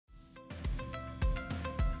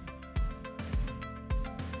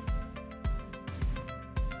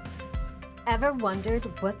Ever wondered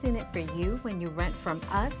what's in it for you when you rent from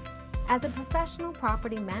us? As a professional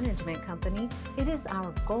property management company, it is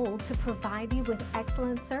our goal to provide you with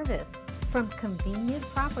excellent service, from convenient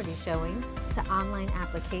property showings to online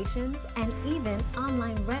applications and even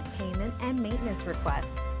online rent payment and maintenance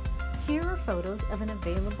requests. Here are photos of an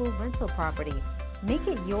available rental property. Make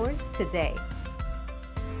it yours today.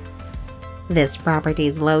 This property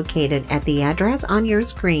is located at the address on your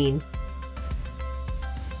screen.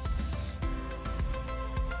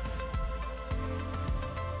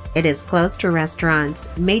 It is close to restaurants,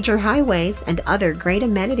 major highways, and other great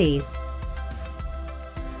amenities.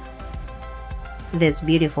 This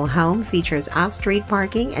beautiful home features off-street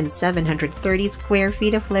parking and 730 square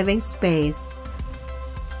feet of living space.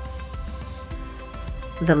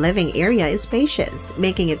 The living area is spacious,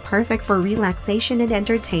 making it perfect for relaxation and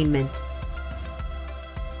entertainment.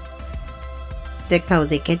 The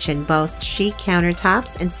cozy kitchen boasts chic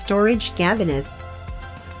countertops and storage cabinets.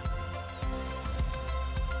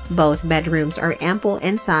 Both bedrooms are ample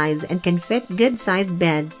in size and can fit good-sized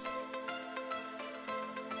beds.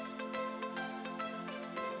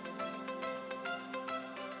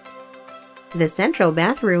 The central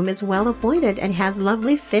bathroom is well appointed and has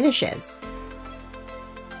lovely finishes.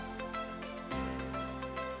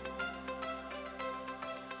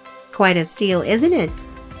 Quite a steal, isn't it?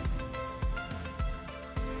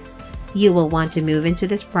 You will want to move into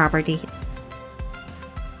this property.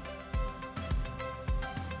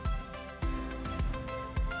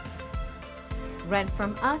 Rent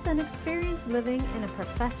from us and experience living in a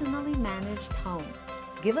professionally managed home.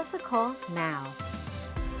 Give us a call now.